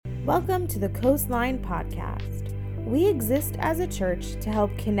Welcome to the Coastline Podcast. We exist as a church to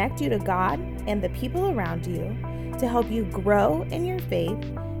help connect you to God and the people around you, to help you grow in your faith,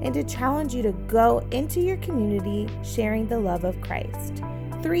 and to challenge you to go into your community sharing the love of Christ.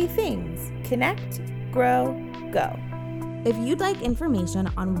 3 things: connect, grow, go. If you'd like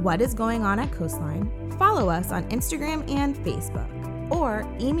information on what is going on at Coastline, follow us on Instagram and Facebook, or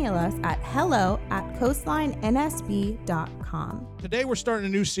email us at hello@coastlinensb.com. Today we're starting a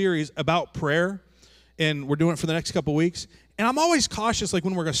new series about prayer, and we're doing it for the next couple weeks. And I'm always cautious,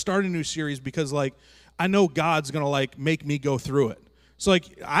 when we're going to start a new series, because, I know God's going to, make me go through it. So,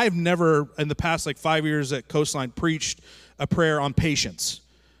 I've never, in the past, 5 years at Coastline, preached a prayer on patience,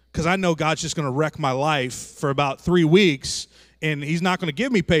 because I know God's just going to wreck my life for about 3 weeks, and he's not going to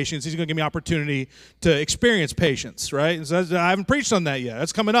give me patience. He's going to give me opportunity to experience patience, right? And so I haven't preached on that yet.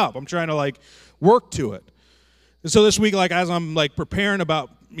 That's coming up. I'm trying to, work to it. And so this week, as I'm, preparing about,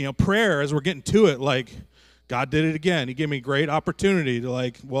 prayer, as we're getting to it, God did it again. He gave me a great opportunity to,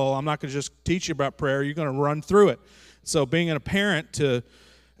 I'm not going to just teach you about prayer. You're going to run through it. So being a parent to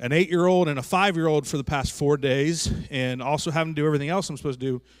an 8-year-old and a 5-year-old for the past 4 days, and also having to do everything else I'm supposed to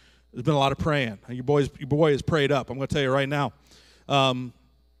do, there's been a lot of praying. Your boy is prayed up. I'm going to tell you right now. I'm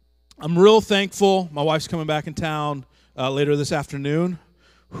real thankful. My wife's coming back in town later this afternoon.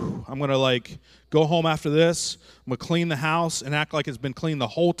 I'm going to go home after this. I'm going to clean the house and act like it's been clean the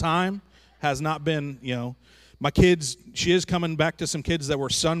whole time. Has not been, my kids, she is coming back to some kids that were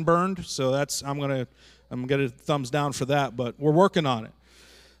sunburned. So I'm going to get a thumbs down for that, but we're working on it.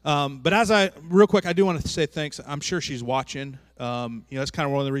 But real quick, I do want to say thanks. I'm sure she's watching. That's kind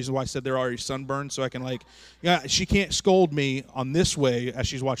of one of the reasons why I said they're already sunburned, so I can she can't scold me on this way as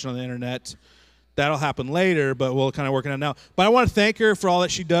she's watching on the internet. That'll happen later, but we'll kind of work on it now. But I want to thank her for all that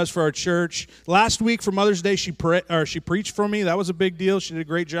she does for our church. Last week for Mother's Day, she preached for me. That was a big deal. She did a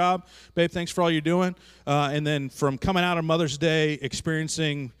great job. Babe, thanks for all you're doing. And then from coming out on Mother's Day,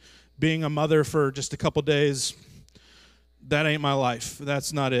 experiencing being a mother for just a couple days, that ain't my life.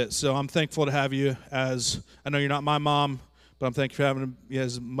 That's not it. So I'm thankful to have you as, I know you're not my mom, but I'm thankful for having you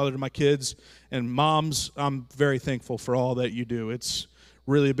as a mother to my kids. And moms, I'm very thankful for all that you do. It's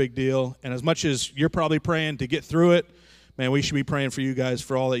really a big deal. And as much as you're probably praying to get through it, man, we should be praying for you guys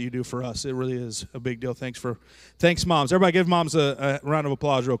for all that you do for us. It really is a big deal. Thanks, moms. Everybody give moms a round of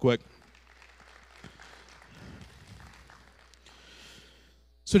applause real quick.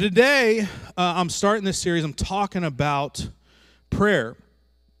 So today, I'm starting this series. I'm talking about prayer,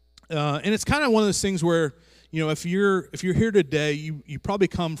 and it's kind of one of those things where, if you're here today, you probably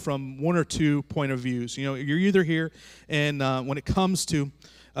come from one or two point of views. You're either here, and when it comes to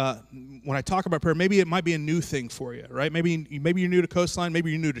when I talk about prayer, maybe it might be a new thing for you, right? Maybe you're new to Coastline,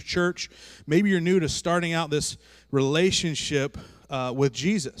 maybe you're new to church, maybe you're new to starting out this relationship with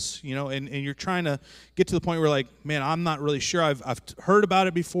Jesus, and you're trying to get to the point where man, I'm not really sure. I've heard about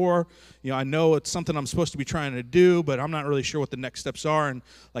it before. I know it's something I'm supposed to be trying to do, but I'm not really sure what the next steps are, and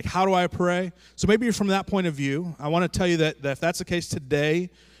how do I pray? So maybe you're from that point of view. I want to tell you that if that's the case, today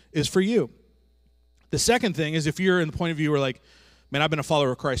is for you. The second thing is, if you're in the point of view where man, I've been a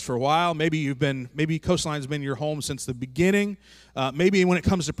follower of Christ for a while. Maybe Coastline's been your home since the beginning. Maybe when it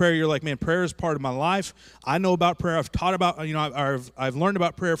comes to prayer, you're man, prayer is part of my life. I know about prayer. I've taught about, I've learned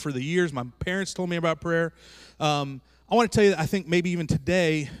about prayer for the years. My parents told me about prayer. I want to tell you that I think maybe even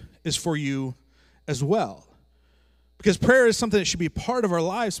today is for you as well. Because prayer is something that should be a part of our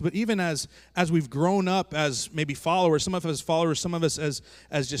lives, but even as we've grown up as maybe followers, some of us followers, some of us as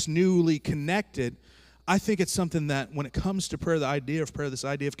just newly connected, I think it's something that when it comes to prayer, the idea of prayer, this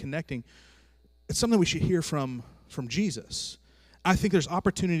idea of connecting, it's something we should hear from Jesus. I think there's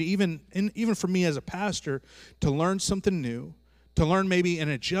opportunity, even for me as a pastor, to learn something new, to learn maybe and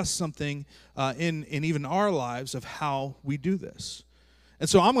adjust something in even our lives of how we do this. And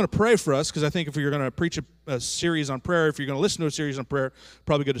so I'm going to pray for us, because I think if you're going to preach a series on prayer, if you're going to listen to a series on prayer,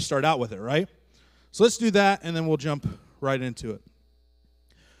 probably good to start out with it, right? So let's do that, and then we'll jump right into it.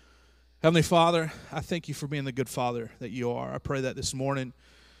 Heavenly Father, I thank you for being the good Father that you are. I pray that this morning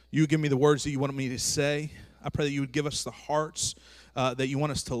you would give me the words that you want me to say. I pray that you would give us the hearts that you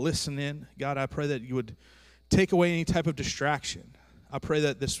want us to listen in. God, I pray that you would take away any type of distraction. I pray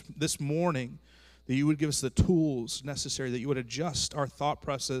that this morning that you would give us the tools necessary, that you would adjust our thought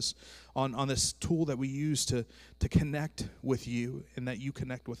process on this tool that we use to connect with you, and that you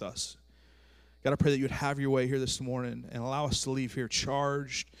connect with us. God, I pray that you would have your way here this morning and allow us to leave here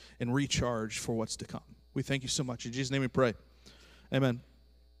charged and recharged for what's to come. We thank you so much. In Jesus' name we pray. Amen.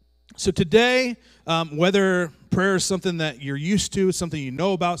 So today, whether prayer is something that you're used to, something you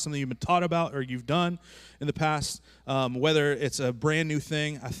know about, something you've been taught about, or you've done in the past, whether it's a brand new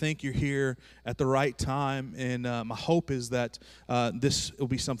thing, I think you're here at the right time. And my hope is that this will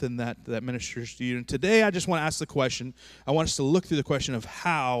be something that ministers to you. And today, I just want to ask the question. I want us to look through the question of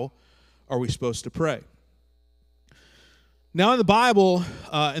how are we supposed to pray? Now, in the Bible,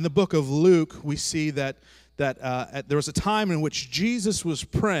 in the book of Luke, we see that there was a time in which Jesus was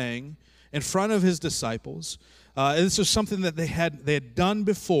praying in front of his disciples. And this was something that they had done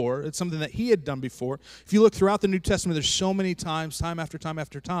before. It's something that he had done before. If you look throughout the New Testament, there's so many times, time after time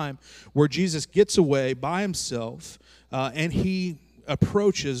after time, where Jesus gets away by himself and he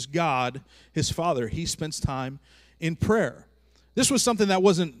approaches God, his Father. He spends time in prayer. This was something that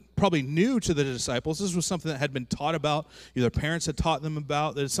wasn't probably new to the disciples. This was something that had been taught about. Their parents had taught them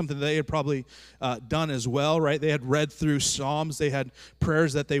about. It's something they had probably done as well, right? They had read through Psalms. They had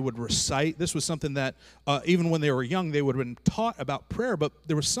prayers that they would recite. This was something that even when they were young, they would have been taught about prayer. But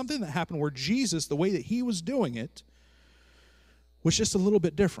there was something that happened where Jesus, the way that he was doing it, was just a little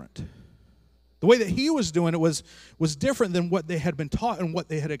bit different. The way that he was doing it was different than what they had been taught and what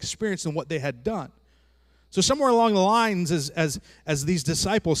they had experienced and what they had done. So somewhere along the lines, as these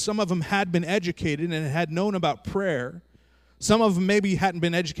disciples, some of them had been educated and had known about prayer. Some of them maybe hadn't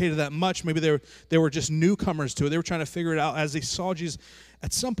been educated that much. Maybe they were just newcomers to it. They were trying to figure it out as they saw Jesus.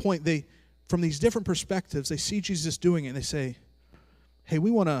 At some point, from these different perspectives, they see Jesus doing it, and they say, hey,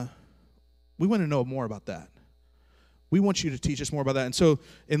 we want to know more about that. We want you to teach us more about that. And so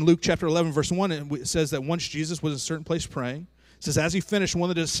in Luke chapter 11, verse 1, it says that once Jesus was in a certain place praying, it says, as he finished, one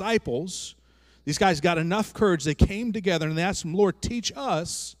of the disciples, these guys got enough courage, they came together and they asked him, Lord, teach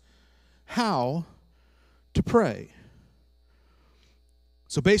us how to pray.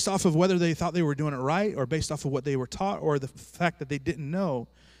 So based off of whether they thought they were doing it right or based off of what they were taught or the fact that they didn't know,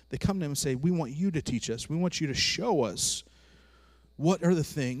 they come to him and say, we want you to teach us. We want you to show us what are the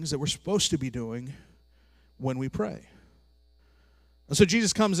things that we're supposed to be doing when we pray. And so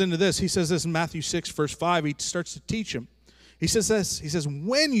Jesus comes into this. He says this in Matthew 6, verse 5. He starts to teach him. He says this. He says,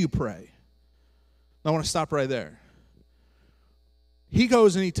 when you pray. I want to stop right there. He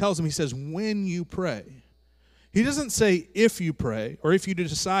goes and he tells them, he says, when you pray. He doesn't say if you pray or if you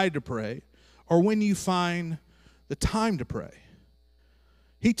decide to pray or when you find the time to pray.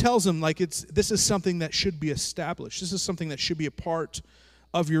 He tells them like this is something that should be established. This is something that should be a part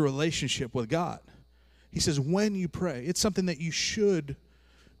of your relationship with God. He says, when you pray, it's something that you should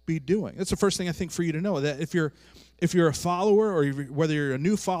be doing. That's the first thing I think for you to know, that if you're a follower or whether you're a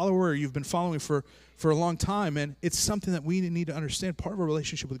new follower or you've been following for a long time, and it's something that we need to understand. Part of our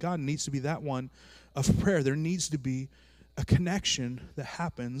relationship with God needs to be that one of prayer. There needs to be a connection that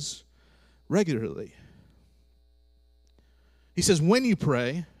happens regularly. He says, when you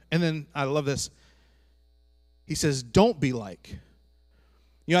pray, and then I love this, he says, don't be like.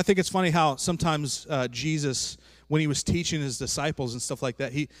 You know, I think it's funny how sometimes Jesus, when he was teaching his disciples and stuff like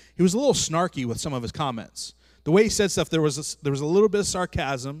that, he was a little snarky with some of his comments. The way he said stuff, there was a little bit of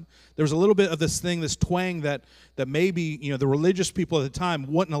sarcasm. There was a little bit of this twang that maybe, you know, the religious people at the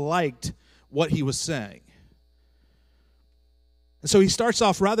time wouldn't have liked what he was saying. And so he starts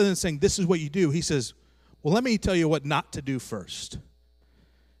off, rather than saying, this is what you do, he says, well, let me tell you what not to do first.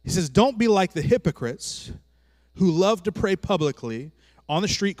 He says, don't be like the hypocrites who love to pray publicly on the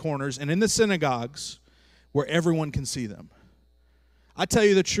street corners and in the synagogues where everyone can see them. I tell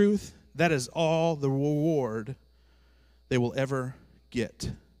you the truth, that is all the reward they will ever get.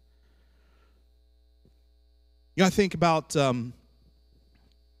 You know, I think about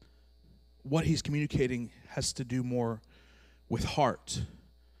what he's communicating has to do more with heart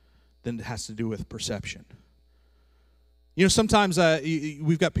than it has to do with perception. You know, sometimes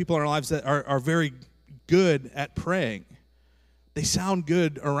we've got people in our lives that are very good at praying. They sound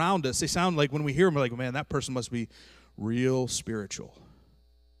good around us. They sound like when we hear them, we're like, man, that person must be real spiritual.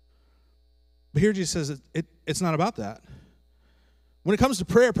 But here Jesus says it's not about that. When it comes to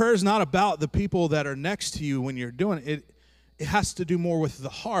prayer, prayer is not about the people that are next to you when you're doing it. It has to do more with the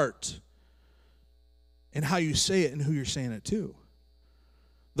heart and how you say it and who you're saying it to.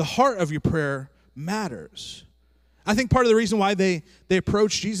 The heart of your prayer matters. I think part of the reason why they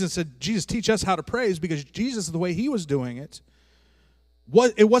approached Jesus and said, Jesus, teach us how to pray, is because Jesus, the way he was doing it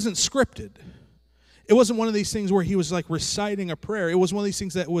wasn't scripted. It wasn't one of these things where he was like reciting a prayer. It was one of these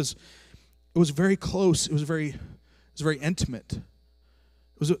things that was very close. It was very intimate.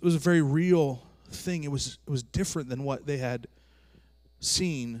 It was a very real thing. It was different than what they had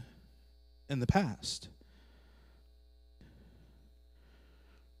seen in the past.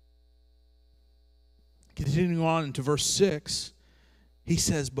 Continuing on into verse 6, He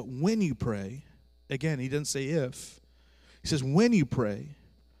says, but when you pray, again, he doesn't say if. He says, when you pray,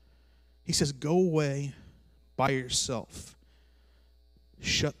 he says, go away by yourself.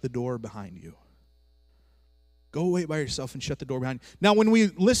 Shut the door behind you. Go away by yourself and shut the door behind you. Now, when we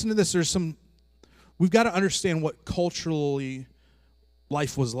listen to this, we've got to understand what culturally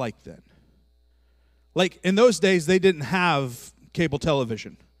life was like then. Like, in those days, they didn't have cable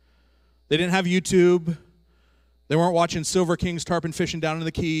television. They didn't have YouTube. They weren't watching Silver King's tarpon fishing down in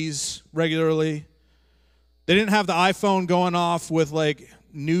the Keys regularly. They didn't have the iPhone going off with, like,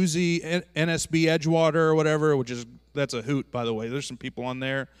 Newsy, NSB Edgewater or whatever, that's a hoot, by the way. There's some people on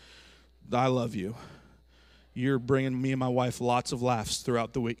there. I love you. You're bringing me and my wife lots of laughs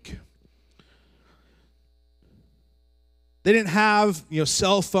throughout the week. They didn't have,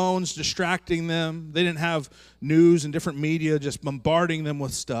 cell phones distracting them. They didn't have news and different media just bombarding them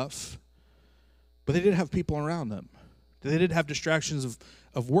with stuff. But they did have people around them. They did have distractions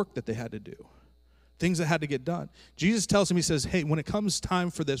of work that they had to do, things that had to get done. Jesus tells him, he says, hey, when it comes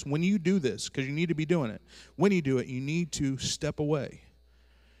time for this, when you do this, because you need to be doing it, when you do it, you need to step away.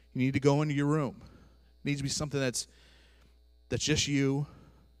 You need to go into your room. It needs to be something that's just you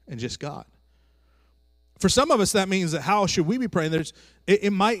and just God. For some of us, that means that how should we be praying?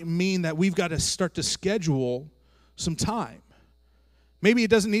 It might mean that we've got to start to schedule some time. Maybe it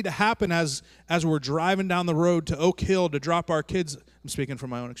doesn't need to happen as we're driving down the road to Oak Hill to drop our kids. I'm speaking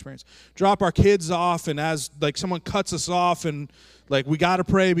from my own experience. Drop our kids off, and as like someone cuts us off, and like we got to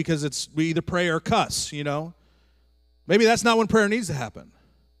pray because we either pray or cuss. Maybe that's not when prayer needs to happen.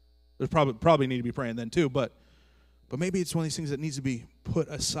 There's probably need to be praying then too, but maybe it's one of these things that needs to be put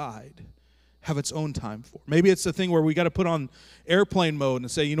aside. Have its own time for. Maybe it's the thing where we got to put on airplane mode and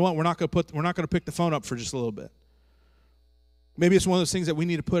say, you know what, we're not going to pick the phone up for just a little bit. Maybe it's one of those things that we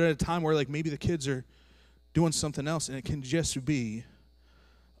need to put at a time where like maybe the kids are doing something else and it can just be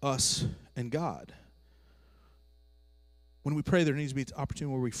us and God. When we pray, there needs to be an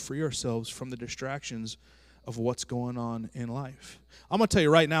opportunity where we free ourselves from the distractions of what's going on in life. I'm going to tell you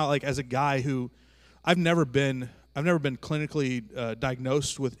right now, like as a guy who I've never been clinically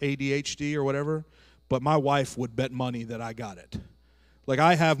diagnosed with ADHD or whatever, but my wife would bet money that I got it. Like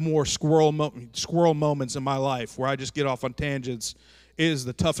I have more squirrel moments in my life where I just get off on tangents. It is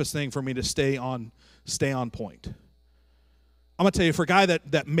the toughest thing for me to stay on point. I'm going to tell you, for a guy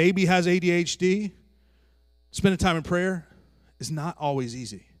that maybe has ADHD, spending time in prayer is not always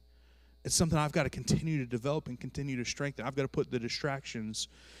easy. It's something I've got to continue to develop and continue to strengthen. I've got to put the distractions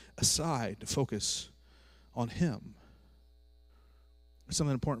aside to focus on him. It's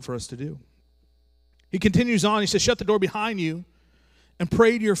something important for us to do. He continues on. He says, shut the door behind you and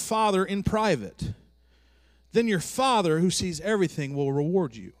pray to your Father in private. Then your Father who sees everything will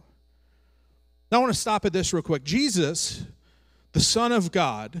reward you. Now I want to stop at this real quick. Jesus, the Son of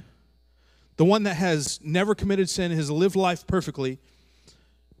God, the one that has never committed sin, has lived life perfectly,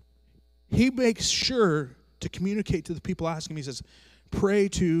 he makes sure to communicate to the people asking him. He says, pray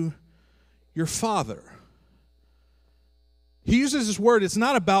to your Father. He uses this word. It's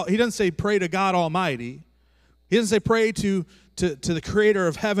not about, he doesn't say pray to God Almighty. He doesn't say pray to the creator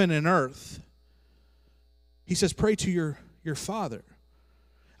of heaven and earth. He says pray to your Father.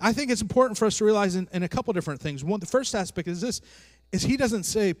 I think it's important for us to realize in a couple different things. One, the first aspect is this, is he doesn't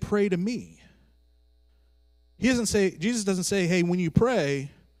say pray to me. Jesus doesn't say, hey, when you pray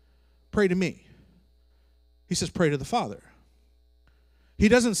to me. He says pray to the Father. He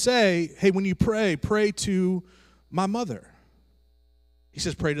doesn't say, hey, when you pray to my mother. He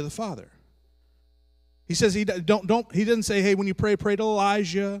says, pray to the Father. He says he doesn't say, hey, when you pray to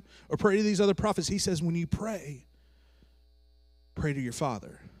Elijah or pray to these other prophets. He says, when you pray to your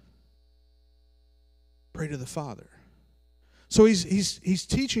Father. Pray to the Father. So he's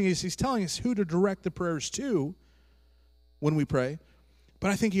teaching us, he's telling us who to direct the prayers to when we pray.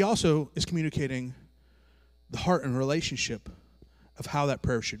 But I think he also is communicating the heart and relationship of how that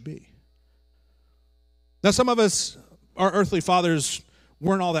prayer should be. Now, some of us, our earthly fathers,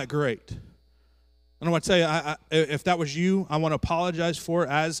 weren't all that great. And I want to tell you, if that was you, I want to apologize for it.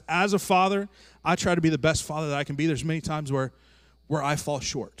 As a father, I try to be the best father that I can be. There's many times where I fall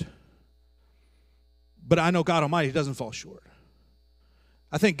short. But I know God Almighty doesn't fall short.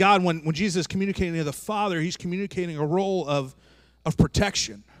 I think God, when Jesus is communicating to the Father, he's communicating a role of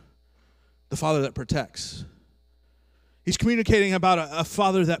protection. The Father that protects. He's communicating about a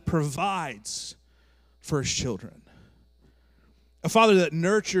Father that provides for his children. A Father that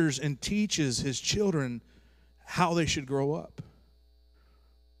nurtures and teaches his children how they should grow up.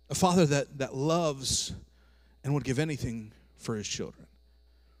 A Father that loves and would give anything for his children.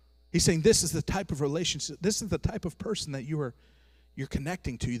 He's saying this is the type of relationship, this is the type of person that you're you're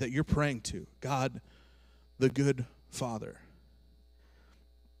connecting to, that you're praying to. God, the good Father.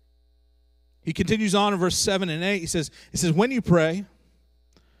 He continues on in verse 7 and 8. He says, when you pray,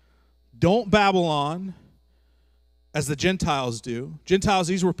 don't babble on as the Gentiles do. Gentiles,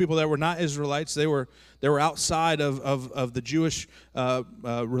 these were people that were not Israelites. They were outside of the Jewish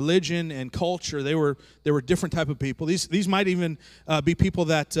religion and culture. They were different type of people. These might even be people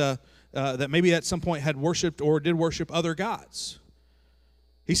that maybe at some point had worshipped or did worship other gods.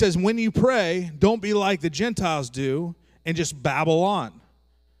 He says, when you pray, don't be like the Gentiles do and just babble on.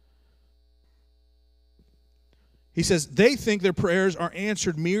 He says, they think their prayers are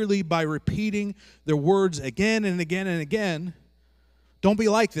answered merely by repeating their words again and again and again. Don't be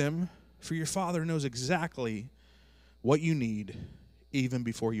like them, for your Father knows exactly what you need even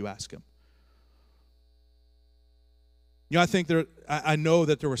before you ask Him. You know, I know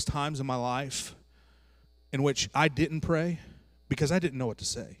that there was times in my life in which I didn't pray because I didn't know what to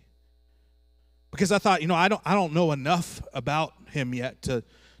say. Because I thought, I don't know enough about Him yet to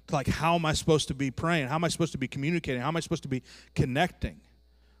like, how am I supposed to be praying? How am I supposed to be communicating? How am I supposed to be connecting?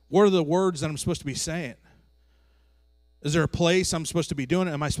 What are the words that I'm supposed to be saying? Is there a place I'm supposed to be doing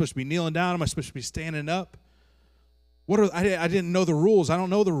it? Am I supposed to be kneeling down? Am I supposed to be standing up? I didn't know the rules. I don't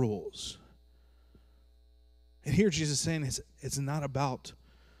know the rules. And here Jesus is saying it's not about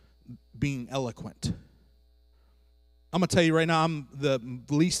being eloquent. I'm going to tell you right now, I'm the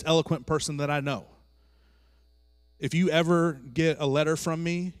least eloquent person that I know. If you ever get a letter from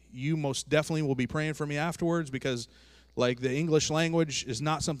me, you most definitely will be praying for me afterwards, because like the English language is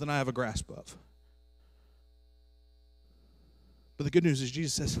not something I have a grasp of. But the good news is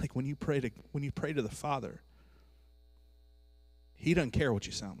Jesus says, like, when you pray to the Father, He doesn't care what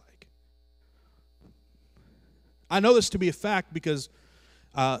you sound like. I know this to be a fact because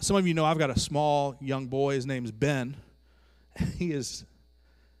some of you know I've got a small young boy. His name's Ben. He is,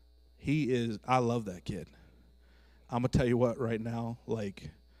 I love that kid. I'm going to tell you what right now, like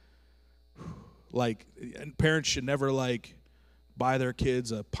parents should never, buy their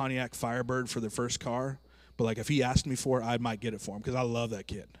kids a Pontiac Firebird for their first car. But, if he asked me for it, I might get it for him because I love that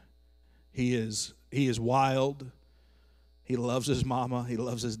kid. He is wild. He loves his mama. He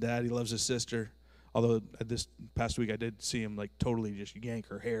loves his dad. He loves his sister. Although this past week I did see him, totally just yank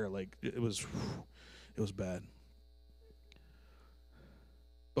her hair. It was bad.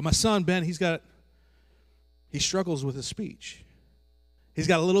 But my son, Ben, he struggles with his speech. He's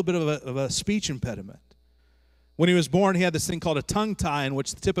got a little bit of a speech impediment. When he was born, he had this thing called a tongue tie, in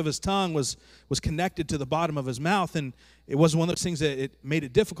which the tip of his tongue was connected to the bottom of his mouth, and it was one of those things that it made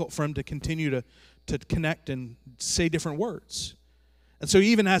it difficult for him to continue to connect and say different words. And so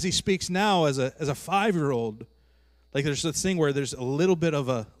even as he speaks now as a 5-year-old, there's this thing where there's a little bit of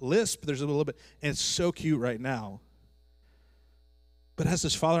a lisp, there's a little bit, and it's so cute right now. But as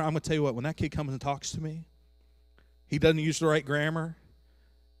his father, I'm going to tell you what, when that kid comes and talks to me, he doesn't use the right grammar.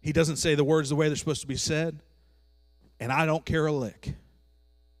 He doesn't say the words the way they're supposed to be said. And I don't care a lick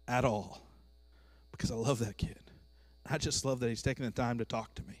at all because I love that kid. I just love that he's taking the time to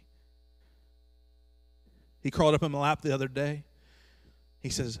talk to me. He crawled up in my lap the other day. He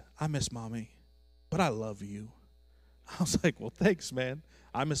says, I miss Mommy, but I love you. I was like, well, thanks, man.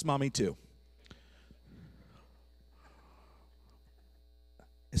 I miss Mommy too.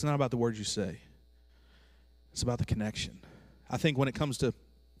 It's not about the words you say. It's about the connection. I think when it comes to,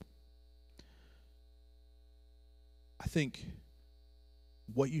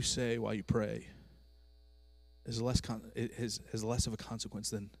 what you say while you pray is less of a consequence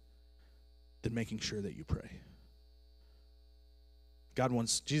than making sure that you pray.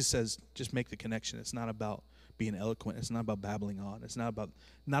 Jesus says, just make the connection. It's not about being eloquent. It's not about babbling on. It's not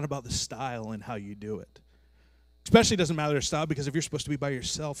about the style and how you do it. Especially doesn't matter the style, because if you're supposed to be by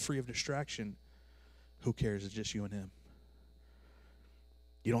yourself, free of distraction, who cares? It's just you and Him.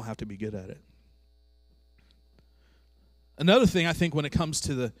 You don't have to be good at it. Another thing, I think, when it comes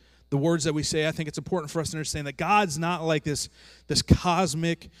to the words that we say, I think it's important for us to understand that God's not like this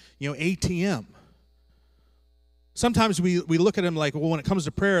cosmic, ATM. Sometimes we look at Him like, well, when it comes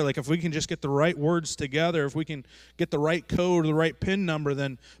to prayer, if we can just get the right words together, if we can get the right code or the right PIN number,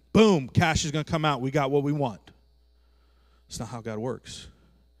 then boom, cash is going to come out. We got what we want. It's not how God works.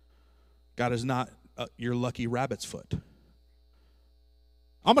 God is not your lucky rabbit's foot.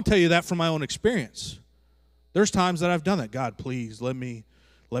 I'm going to tell you that from my own experience. There's times that I've done that. God, please, let me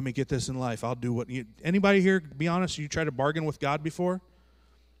get this in life. I'll do what you. Anybody here, be honest, you tried to bargain with God before?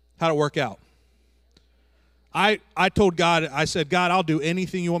 How'd it work out? I told God, I said, God, I'll do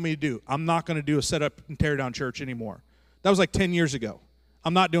anything you want me to do. I'm not going to do a set up and tear down church anymore. That was 10 years ago.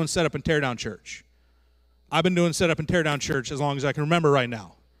 I'm not doing set up and tear down church. I've been doing set up and tear down church as long as I can remember right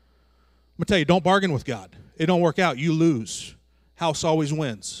now. I'm going to tell you, don't bargain with God. It don't work out. You lose. House always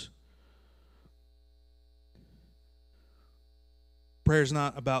wins. Prayer is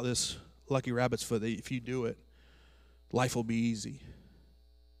not about this lucky rabbit's foot that if you do it, life will be easy.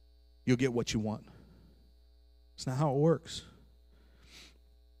 You'll get what you want. It's not how it works.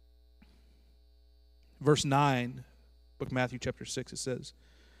 Verse 9, book of Matthew chapter 6, it says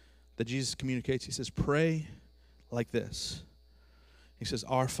that Jesus communicates. He says, pray like this. He says,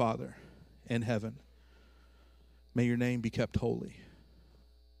 Our Father in heaven, may your name be kept holy.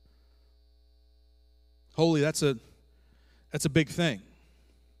 Holy, that's a big thing.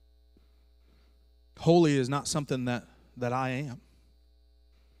 Holy is not something that I am.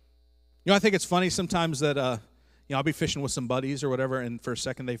 I think it's funny sometimes that I'll be fishing with some buddies or whatever, and for a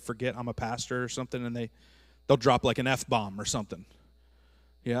second they forget I'm a pastor or something, and they'll drop like an F-bomb or something.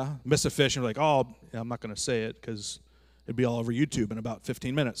 Yeah, miss a fish, and like, I'm not going to say it because it'd be all over YouTube in about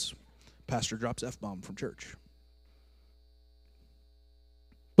 15 minutes. Pastor drops F-bomb from church.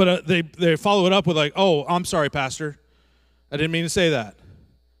 But they follow it up with like, I'm sorry, Pastor. I didn't mean to say that.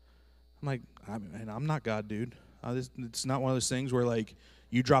 I'm like, I'm not God, dude. It's not one of those things where like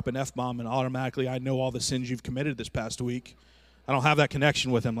you drop an F-bomb and automatically I know all the sins you've committed this past week. I don't have that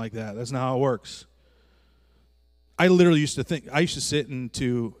connection with him like that. That's not how it works. I literally used to sit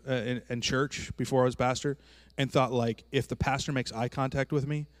in church before I was pastor and thought like if the pastor makes eye contact with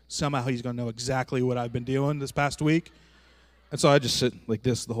me, somehow he's going to know exactly what I've been doing this past week. And so I just sit like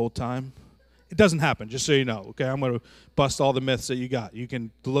this the whole time. It doesn't happen, just so you know, okay? I'm going to bust all the myths that you got. You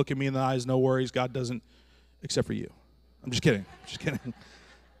can look at me in the eyes, no worries. God doesn't, except for you. I'm just kidding.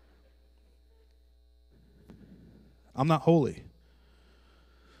 I'm not holy.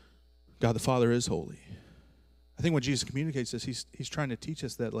 God the Father is holy. I think when Jesus communicates this, he's trying to teach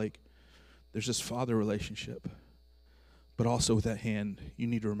us that, like, there's this father relationship. But also with that hand, you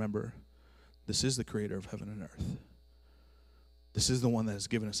need to remember, this is the creator of heaven and earth. This is the one that has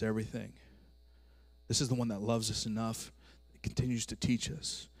given us everything. This is the one that loves us enough, that continues to teach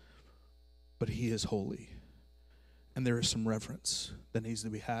us. But he is holy. And there is some reverence that needs to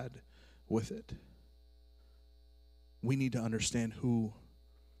be had with it. We need to understand who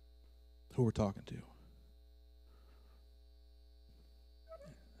we're talking to.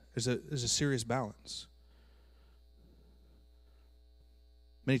 There's a serious balance.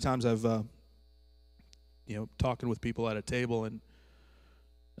 Many times I've talking with people at a table and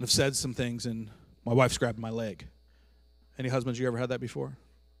I've said some things and my wife's grabbed my leg. Any husbands, you ever had that before?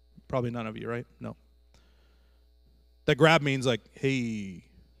 Probably none of you, right? No. That grab means like, hey,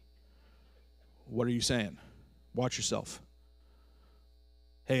 what are you saying? Watch yourself.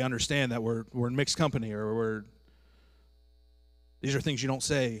 Hey, understand that we're in mixed company, or these are things you don't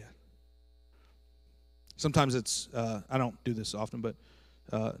say. Sometimes it's, I don't do this often, but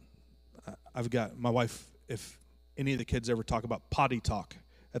I've got my wife, if any of the kids ever talk about potty talk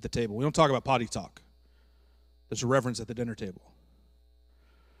at the table, we don't talk about potty talk. There's a reverence at the dinner table.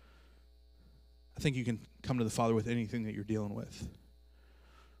 I think you can come to the Father with anything that you're dealing with.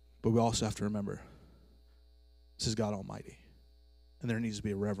 But we also have to remember, this is God Almighty. And there needs to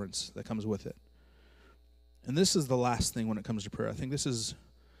be a reverence that comes with it. And this is the last thing when it comes to prayer. I think this is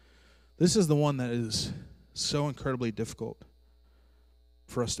the one that is so incredibly difficult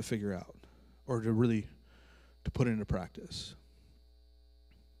for us to figure out or to put into practice.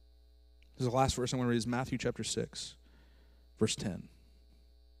 This is the last verse I'm going to read is Matthew chapter 6, verse 10.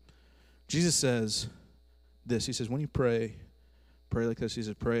 Jesus says this. He says, when you pray like this. He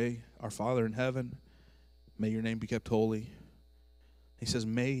says, pray, Our Father in heaven, may your name be kept holy. He says,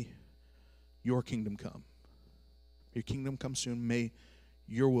 may your kingdom come. Your kingdom come soon. May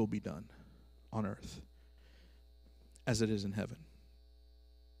your will be done on earth as it is in heaven.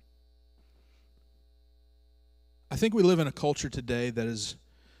 I think we live in a culture today that is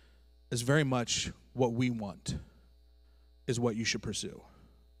very much what we want is what you should pursue.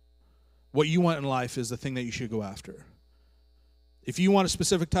 What you want in life is the thing that you should go after. If you want a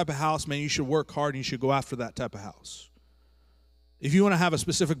specific type of house, man, you should work hard and you should go after that type of house. If you want to have a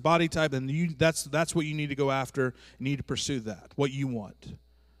specific body type, then that's what you need to go after. You need to pursue that, what you want.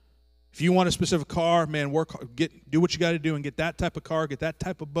 If you want a specific car, man, work hard, do what you got to do and get that type of car, get that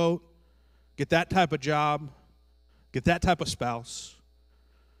type of boat, get that type of job, get that type of spouse.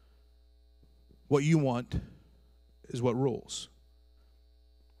 What you want is what rules.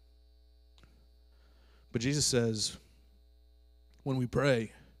 But Jesus says, when we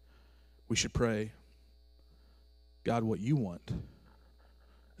pray, we should pray, God, what you want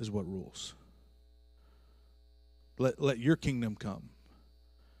is what rules. Let your kingdom come.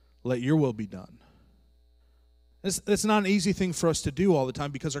 Let your will be done. It's not an easy thing for us to do all the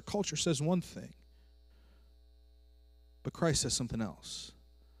time because our culture says one thing, but Christ says something else.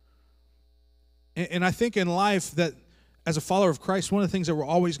 And I think in life that as a follower of Christ, one of the things that we're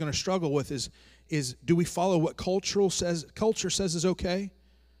always going to struggle with is do we follow what culture says is okay?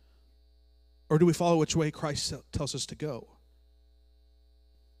 Or do we follow which way Christ tells us to go?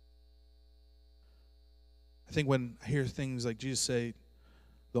 I think when I hear things like Jesus say,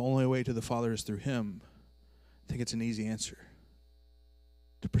 the only way to the Father is through him, I think it's an easy answer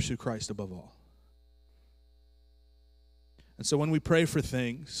to pursue Christ above all. And so when we pray for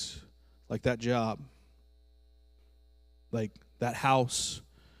things like that job, like that house,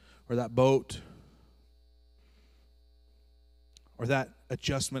 or that boat, or that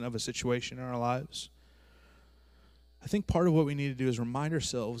adjustment of a situation in our lives, I think part of what we need to do is remind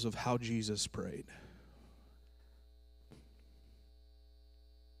ourselves of how Jesus prayed.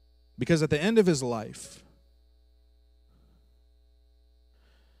 Because at the end of his life,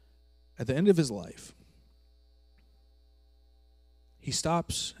 he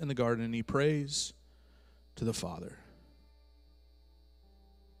stops in the garden and he prays to the Father.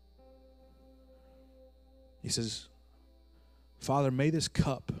 He says, Father, may this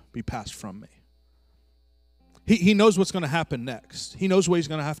cup be passed from me. He knows what's going to happen next. He knows what he's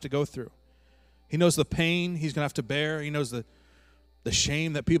going to have to go through. He knows the pain he's going to have to bear. He knows the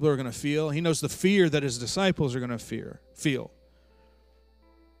shame that people are going to feel. He knows the fear that his disciples are going to feel.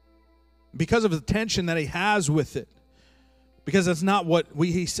 Because of the tension that he has with it. Because that's not what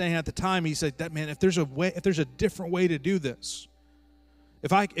he's saying at the time. He said, that man, if there's a different way to do this,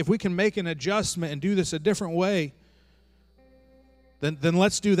 if we can make an adjustment and do this a different way, then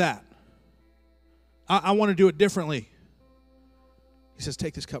let's do that. I want to do it differently. He says,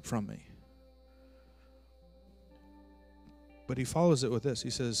 take this cup from me. But he follows it with this. He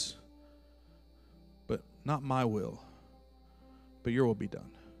says, but not my will, but your will be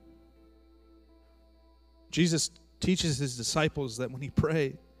done. Jesus teaches his disciples that when he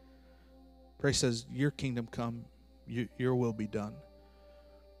pray says, your kingdom come, your will be done.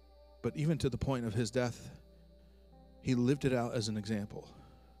 But even to the point of his death, he lived it out as an example.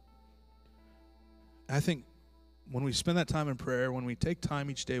 I think when we spend that time in prayer, when we take time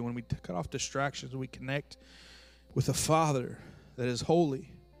each day, when we cut off distractions, we connect with a Father that is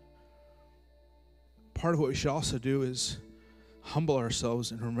holy, part of what we should also do is humble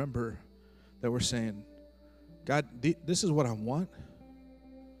ourselves and remember that we're saying, God, this is what I want.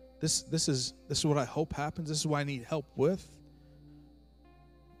 This is what I hope happens. This is what I need help with.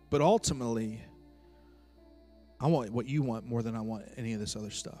 But ultimately, I want what you want more than I want any of this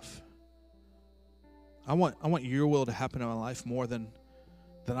other stuff. I want your will to happen in my life more than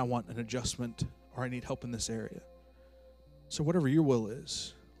I want an adjustment or I need help in this area. So whatever your will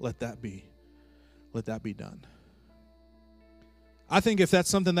is, let that be done. I think if that's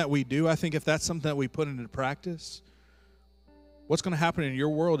something that we do, I think if that's something that we put into practice, what's going to happen in your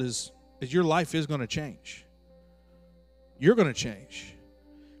world is your life is going to change. You're going to change.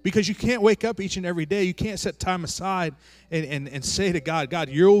 Because you can't wake up each and every day. You can't set time aside and say to God,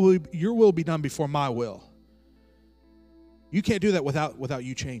 your will be done before my will. You can't do that without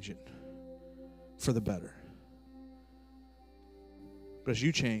you changing for the better. But as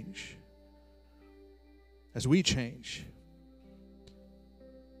you change, as we change,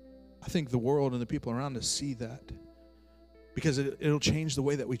 I think the world and the people around us see that. Because it'll change the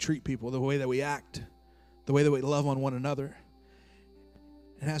way that we treat people, the way that we act, the way that we love on one another.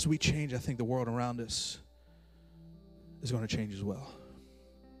 And as we change, I think the world around us is going to change as well.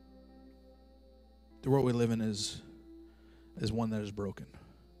 The world we live in is one that is broken.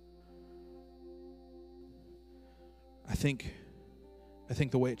 I think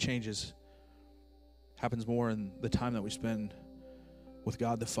the way it changes happens more in the time that we spend with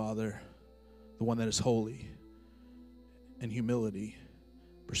God the Father, the one that is holy, and humility,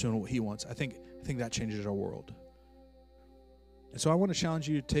 pursuing what he wants. I think that changes our world. And so I want to challenge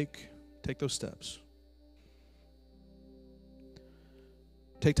you to take those steps.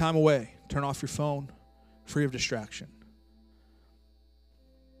 Take time away. Turn off your phone, free of distraction.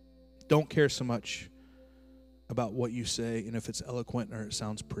 Don't care so much about what you say and if it's eloquent or it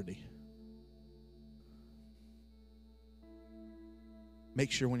sounds pretty.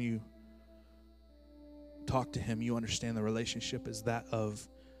 Make sure when you talk to him, you understand the relationship is that of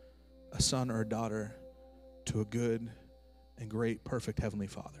a son or a daughter to a good and great, perfect Heavenly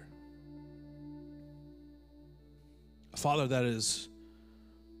Father. A Father that is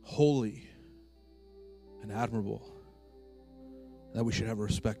holy and admirable, that we should have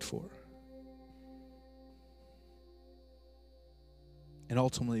respect for. And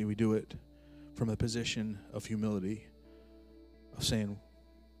ultimately, we do it from a position of humility, of saying,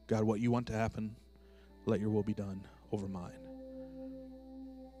 God, what you want to happen, let your will be done over mine.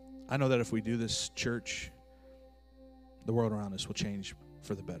 I know that if we do this, church, the world around us will change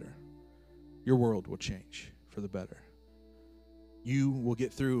for the better. Your world will change for the better. You will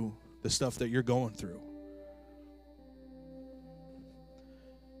get through the stuff that you're going through.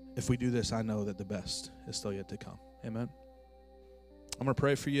 If we do this, I know that the best is still yet to come. Amen. I'm going to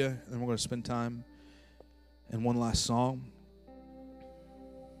pray for you, and then we're going to spend time in one last song.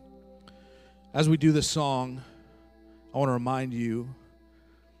 As we do this song, I want to remind you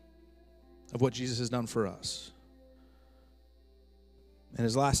of what Jesus has done for us. In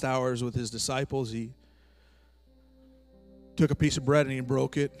his last hours with his disciples, he took a piece of bread and he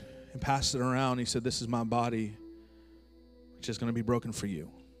broke it and passed it around. He said, this is my body, which is going to be broken for you.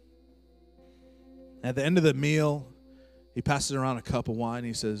 At the end of the meal, he passes around a cup of wine.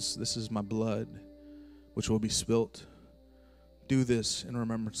 He says, this is my blood, which will be spilt. Do this in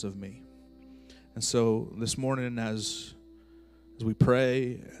remembrance of me. And so this morning, as we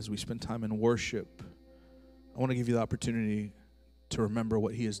pray, as we spend time in worship, I want to give you the opportunity to remember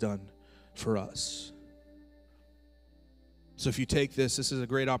what he has done for us. So if you take this is a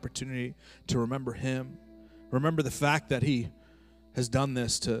great opportunity to remember him. Remember the fact that he has done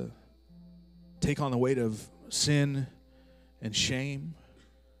this to take on the weight of sin and shame.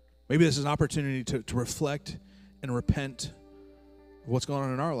 Maybe this is an opportunity to reflect and repent of what's going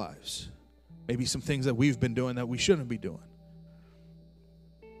on in our lives. Maybe some things that we've been doing that we shouldn't be doing.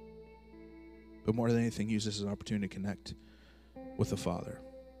 But more than anything, use this as an opportunity to connect with the Father.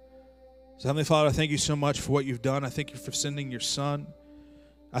 So Heavenly Father, I thank you so much for what you've done. I thank you for sending your Son.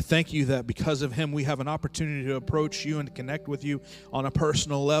 I thank you that because of him, we have an opportunity to approach you and to connect with you on a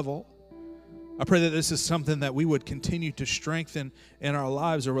personal level. I pray that this is something that we would continue to strengthen in our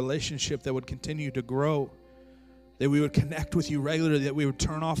lives, a relationship that would continue to grow, that we would connect with you regularly, that we would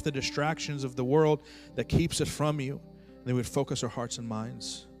turn off the distractions of the world that keeps it from you, and that we would focus our hearts and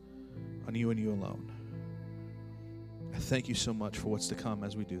minds on you and you alone. I thank you so much for what's to come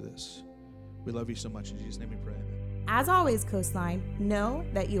as we do this. We love you so much. In Jesus' name we pray. Amen. As always, Coastline, know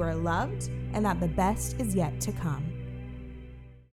that you are loved and that the best is yet to come.